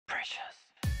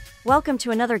Welcome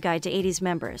to another guide to ATEEZ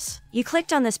members. You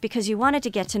clicked on this because you wanted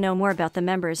to get to know more about the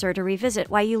members or to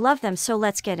revisit why you love them, so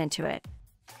let's get into it.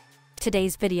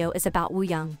 Today's video is about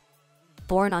Wooyoung.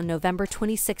 Born on November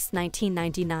 26,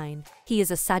 1999, he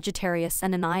is a Sagittarius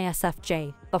and an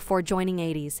ISFJ. Before joining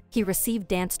ATEEZ, he received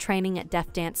dance training at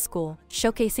Def Dance School,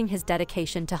 showcasing his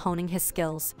dedication to honing his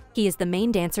skills. He is the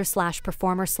main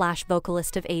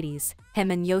dancer/performer/vocalist of ATEEZ.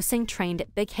 Him and Yosing trained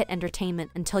at Big Hit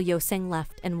Entertainment until Yosing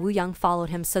left and Wooyoung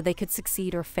followed him so they could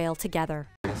succeed or fail together.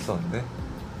 했었는데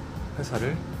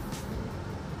회사를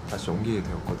다시 옮기게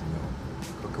되었거든요.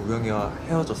 그렇게 우영이와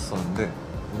헤어졌었는데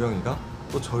우영이가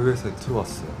또 저희 회사에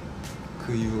들어왔어요.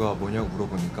 그 이유가 뭐냐고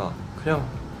물어보니까 그냥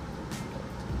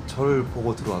저를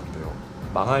보고 들어왔대요.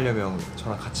 망하려면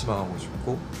저랑 같이 망하고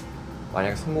싶고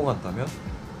만약에 성공한다면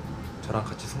저랑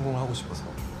같이 성공을 하고 싶어서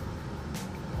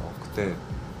그때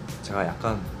제가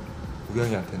약간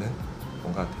우영이한테는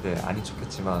뭔가 되게 아닌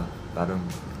척했지만 나름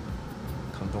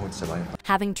감동을 진짜 많이 받았어요.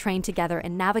 Having trained together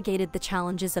and navigated the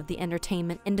challenges of the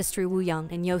entertainment industry,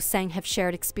 Wooyoung and Yosang have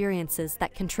shared experiences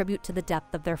that contribute to the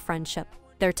depth of their friendship.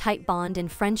 Their tight bond and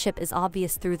friendship is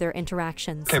obvious through their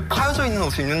interactions. 파여져 있는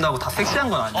옷을 입는다고 다 섹시한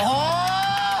건 아니야.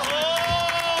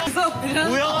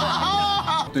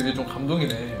 뭐야? 되게 좀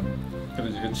감동이네.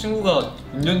 그래서 지금 친구가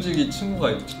운전직이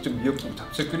친구가 직접 미역국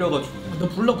잡채 끓여가지고. 너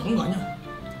부르려고 부른 거 아니야?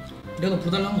 내가 너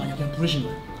부르달라는 거 아니야? 그냥 부르신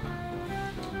거야.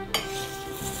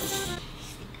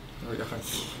 약간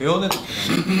배연해도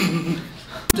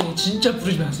되나? 진짜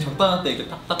부르지 마세요. 적당한 때 이렇게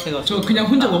딱딱 해가지고. 저 그냥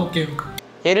혼자 먹을게요.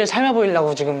 얘를 삶아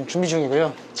보이려고 지금 준비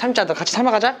중이고요. 삶자, 너 같이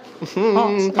삶아가자.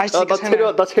 맛있으니까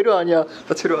삶아. 나 재료 아니야.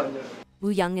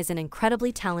 Wooyoung is an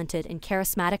incredibly talented and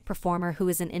charismatic performer who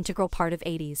is an integral part of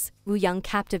ATEEZ. Wooyoung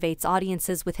captivates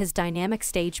audiences with his dynamic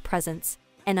stage presence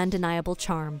and undeniable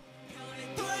charm.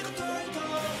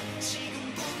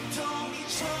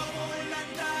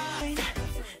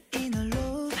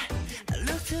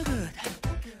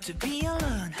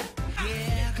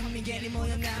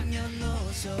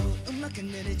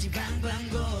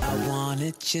 I want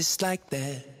it just like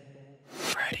that.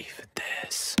 Ready for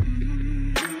this.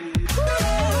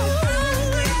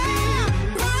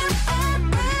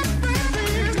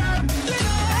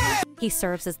 He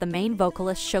serves as the main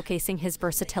vocalist, showcasing his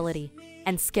versatility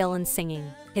and skill in singing.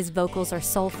 His vocals are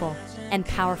soulful and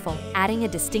powerful, adding a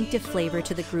distinctive flavor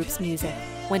to the group's music.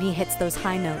 When he hits those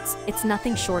high notes, it's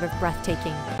nothing short of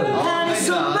breathtaking.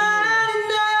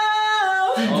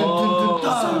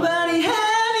 Somebody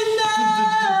have it now.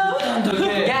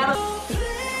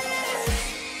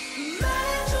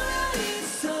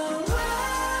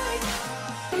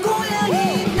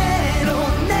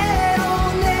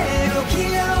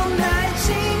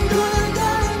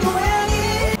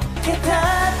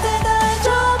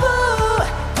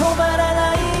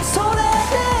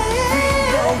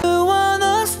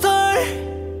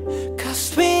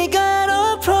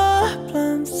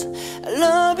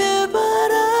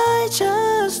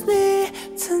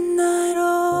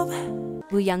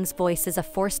 Wooyoung's voice is a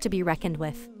force to be reckoned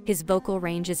with. His vocal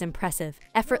range is impressive,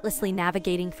 effortlessly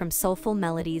navigating from soulful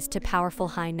melodies to powerful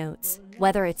high notes.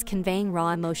 Whether it's conveying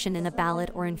raw emotion in a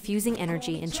ballad or infusing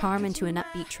energy and charm into an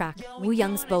upbeat track,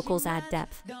 Wooyoung's vocals add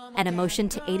depth and emotion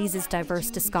to ATEEZ's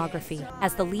diverse discography.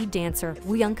 As the lead dancer,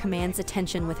 Wooyoung commands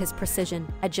attention with his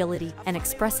precision, agility, and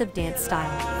expressive dance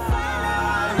style.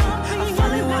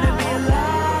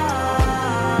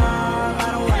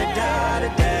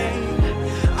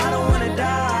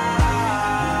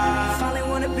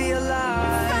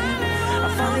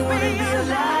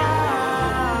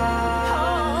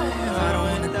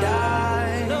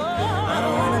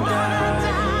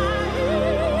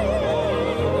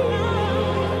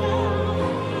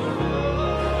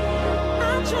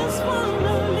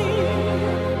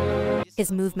 His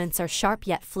movements are sharp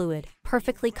yet fluid,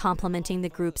 perfectly complementing the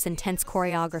group's intense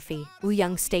choreography.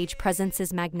 Wooyoung's stage presence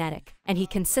is magnetic, and he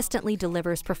consistently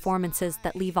delivers performances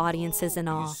that leave audiences in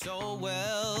awe. So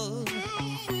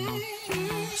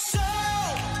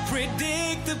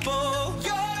predictable,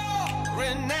 you're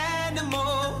an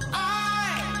animal.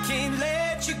 I can't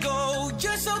let you go.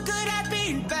 You're so good at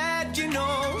being bad, you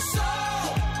know. So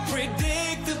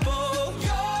predictable.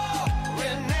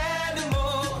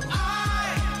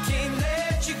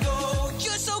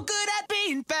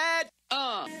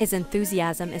 His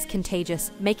enthusiasm is contagious,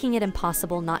 making it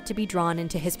impossible not to be drawn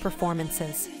into his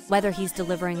performances. Whether he's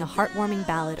delivering a heartwarming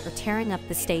ballad or tearing up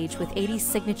the stage with ATEEZ's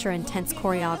signature intense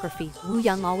choreography,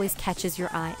 Wooyoung always catches your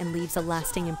eye and leaves a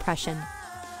lasting impression.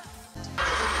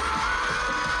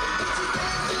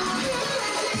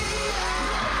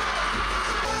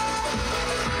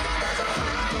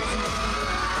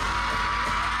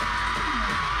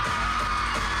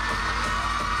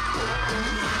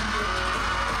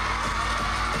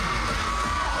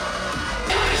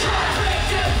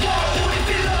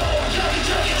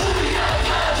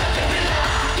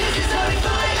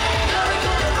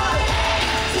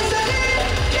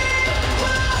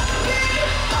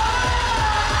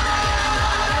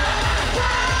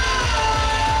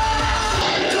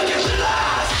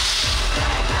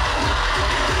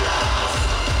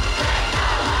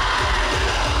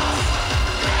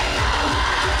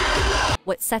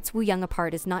 What sets Wooyoung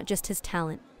apart is not just his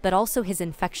talent, but also his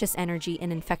infectious energy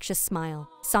and infectious smile.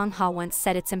 Song Ha once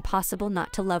said it's impossible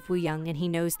not to love Wooyoung, and he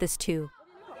knows this too.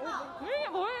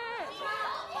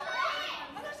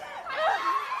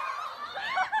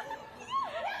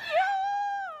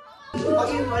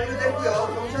 확인 완료됐고요.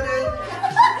 경찰은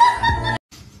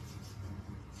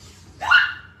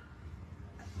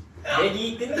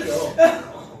내기 끊겨.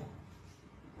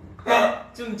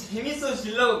 좀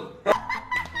재밌어지려고.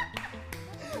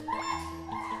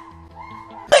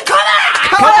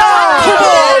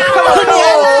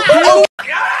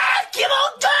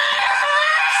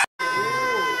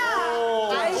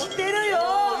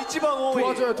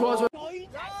 도와줘요.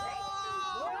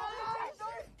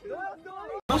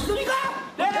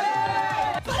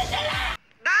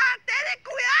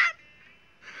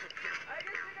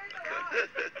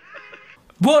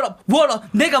 뭐라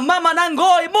내가 만만한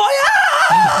거이 뭐야?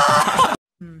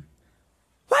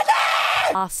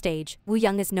 Offstage,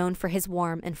 Wooyoung is known for his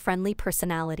warm and friendly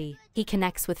personality. He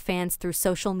connects with fans through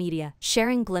social media,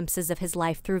 sharing glimpses of his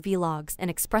life through vlogs and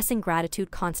expressing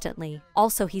gratitude constantly.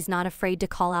 Also, he's not afraid to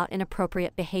call out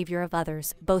inappropriate behavior of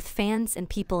others, both fans and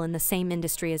people in the same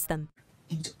industry as them.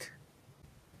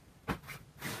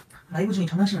 라이브 중에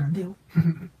전화하시면 안 돼요.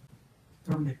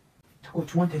 여러분들, 자꾸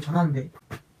중한테 전화하는데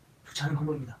좋지 않은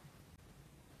방법입니다.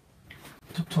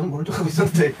 저는 모른 척하고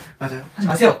있었는데 맞아요. 하지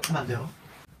마세요. 하면 안 돼요.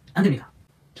 안 됩니다.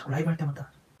 자꾸 라이브 할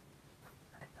때마다.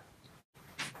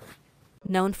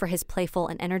 Known for his playful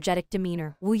and energetic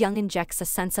demeanor, Wooyoung injects a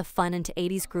sense of fun into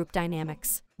ATEEZ group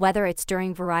dynamics. Whether it's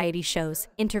during variety shows,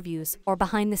 interviews, or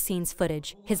behind-the-scenes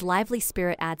footage, his lively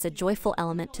spirit adds a joyful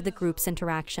element to the group's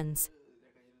interactions.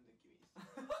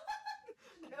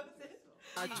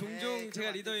 종종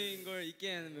제가 리더인 걸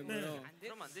잊게 하는 멤버요.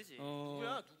 그러면 안 되지.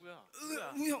 누구야?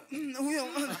 우영.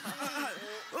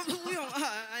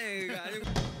 아니 이거 아니고.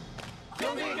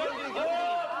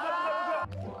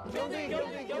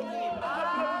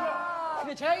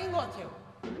 근데 제가 이긴 것 같아요.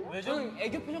 왜죠? 저는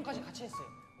애교 표정까지 같이 했어요.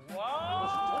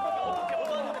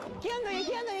 기한동이.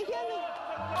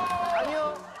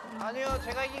 아니요,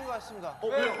 제가 이긴 것 같습니다.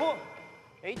 왜요?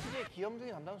 ATEEZ의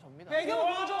귀염둥이 담당 접니다. 애교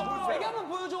한번 보여줘. 애교 한번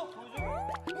보여줘.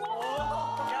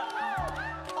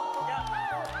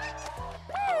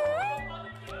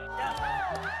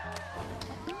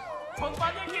 전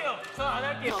빠질게요. 전 안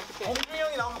할게요. 홍준이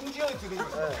형이 나오면 홍준이 형이 들고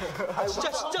있어요.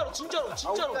 진짜로.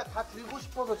 우리가 다 들고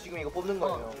싶어서 지금 이거 뽑는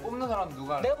거예요. 뽑는 사람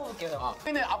누가? 내가 뽑을게요.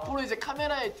 근데 앞으로 이제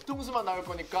카메라에 뒤통수만 나올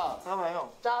거니까. 잠깐만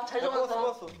형. 자, 잘 정한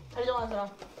사람. 잘 정한 사람.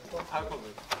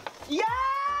 이야!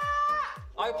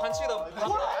 아니 반칙이다.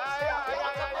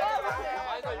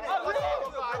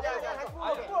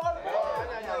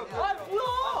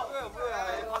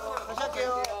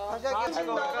 다시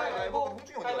할게요.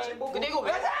 근데 이거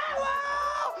왜?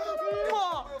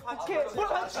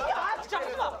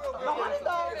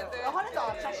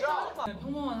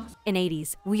 In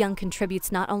ATEEZ, Wooyoung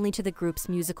contributes not only to the group's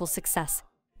musical success,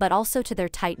 but also to their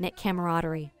tight-knit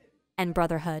camaraderie and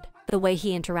brotherhood. The way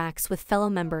he interacts with fellow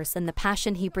members and the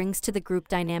passion he brings to the group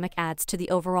dynamic adds to the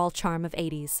overall charm of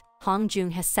ATEEZ.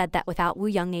 Jung has said that without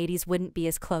Wooyoung, ATEEZ wouldn't be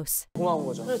as close. 고마운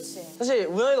거죠. 사실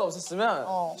우영이가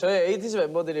없었으면 저희 ATEEZ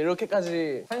멤버들이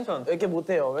이렇게까지 텐션 이렇게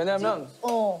못해요. 왜냐면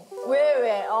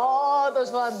왜? 너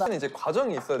좋아한다. 이제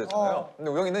과정이 있어야 되잖아요.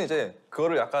 근데 우영이는 이제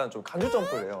그거를 약간 좀 간주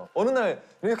점프를 해요. 어느 날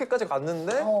이렇게까지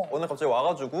갔는데 어느 날 갑자기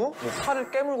와가지고 뭐 팔을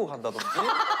깨물고 간다든지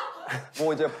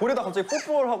뭐 이제 볼에다 갑자기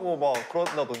뽀뽀를 하고 막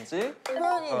그런다든지.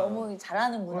 표현이 너무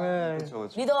잘하는구나. 그렇죠.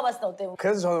 리더가 봤을 때 어때?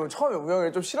 그래서 저는 처음에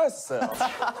우영이를 좀 싫어했었어요.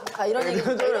 이런 얘기.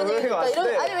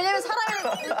 아니 왜냐면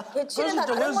사람이 취는 다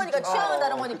다른 거니까 취향은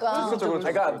다른 거니까. 그렇죠.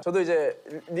 그러니까 저도 이제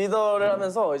리더를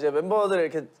하면서 이제 멤버들을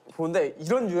이렇게 보는데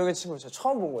이런 유형의 친구를 제가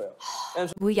처음 본 거예요.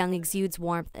 Wooyoung exudes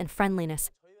warmth and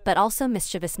friendliness, but also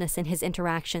mischievousness in his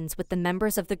interactions with the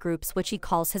members of the groups which he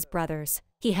calls his brothers.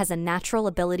 He has a natural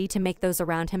ability to make those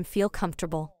around him feel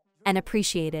comfortable and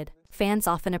appreciated. Fans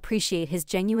often appreciate his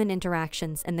genuine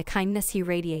interactions and the kindness he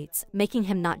radiates, making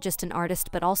him not just an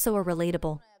artist but also a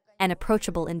relatable and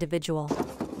approachable individual.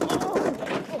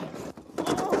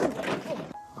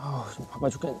 좀 바빠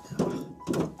죽겠네.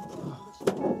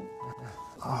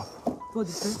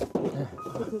 도와주세요. 네.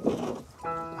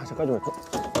 잠깐만요.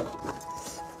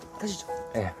 가시죠.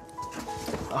 네.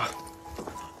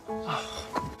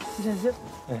 괜찮으세요?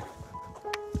 네.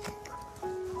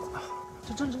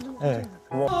 천천히. 네.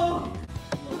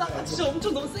 나 진짜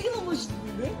엄청 너무 세게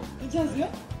넘어지는데?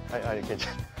 괜찮으세요? 아니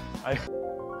괜찮아.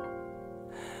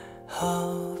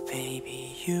 Oh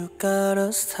baby you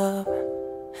gotta stop.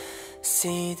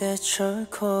 See that you're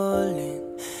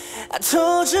calling. I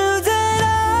told you that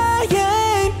I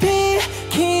ain't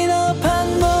picking up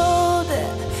on more than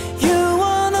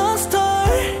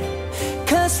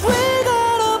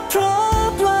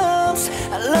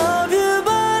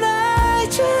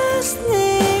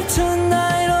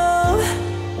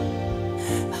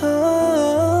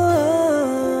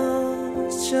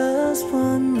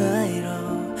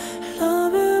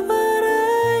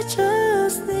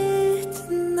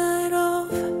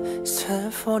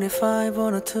 5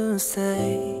 on a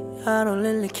Tuesday. I don't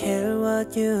really care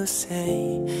what you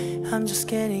say. I'm just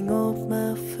getting off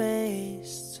my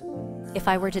face. If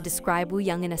I were to describe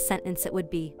Wooyoung in a sentence, it would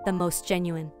be the most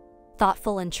genuine,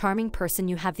 thoughtful, and charming person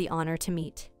you have the honor to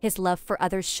meet. His love for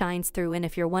others shines through, and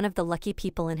if you're one of the lucky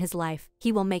people in his life,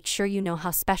 he will make sure you know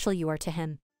how special you are to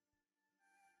him.